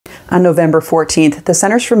On November 14th, the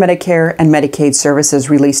Centers for Medicare and Medicaid Services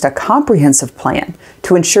released a comprehensive plan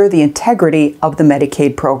to ensure the integrity of the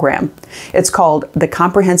Medicaid program. It's called the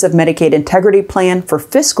Comprehensive Medicaid Integrity Plan for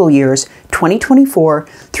Fiscal Years 2024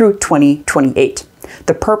 through 2028.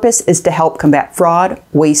 The purpose is to help combat fraud,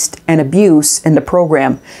 waste, and abuse in the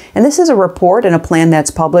program. And this is a report and a plan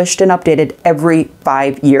that's published and updated every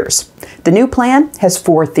 5 years. The new plan has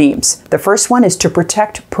 4 themes. The first one is to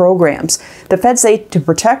protect programs. The feds say to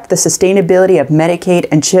protect the sustainability of Medicaid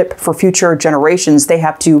and CHIP for future generations, they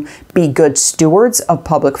have to be good stewards of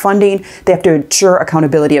public funding. They have to ensure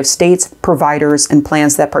accountability of states, providers, and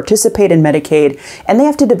plans that participate in Medicaid. And they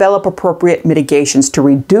have to develop appropriate mitigations to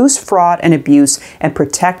reduce fraud and abuse and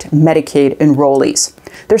protect Medicaid enrollees.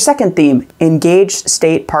 Their second theme, engage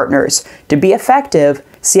state partners. To be effective,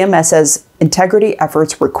 CMS's integrity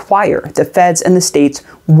efforts require the feds and the states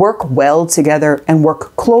work well together and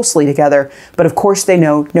work closely together. But of course, they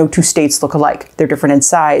know no 2 states look alike. They're different in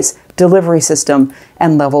size, delivery system,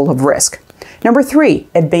 and level of risk. Number 3,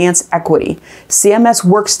 advance equity. CMS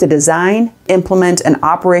works to design, implement, and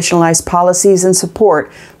operationalize policies and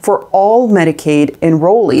support for all Medicaid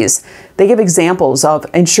enrollees. They give examples of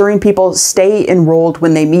ensuring people stay enrolled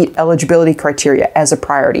when they meet eligibility criteria as a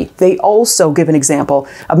priority. They also give an example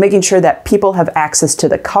of making sure that people have access to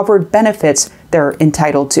the covered benefits they're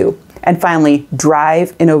entitled to. And finally,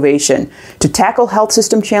 drive innovation. To tackle health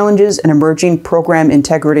system challenges and emerging program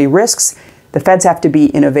integrity risks, the feds have to be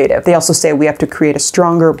innovative. They also say we have to create a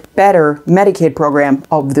stronger, better Medicaid program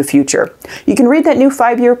of the future. You can read that new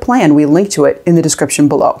 5-year plan. We link to it in the description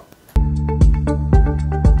below.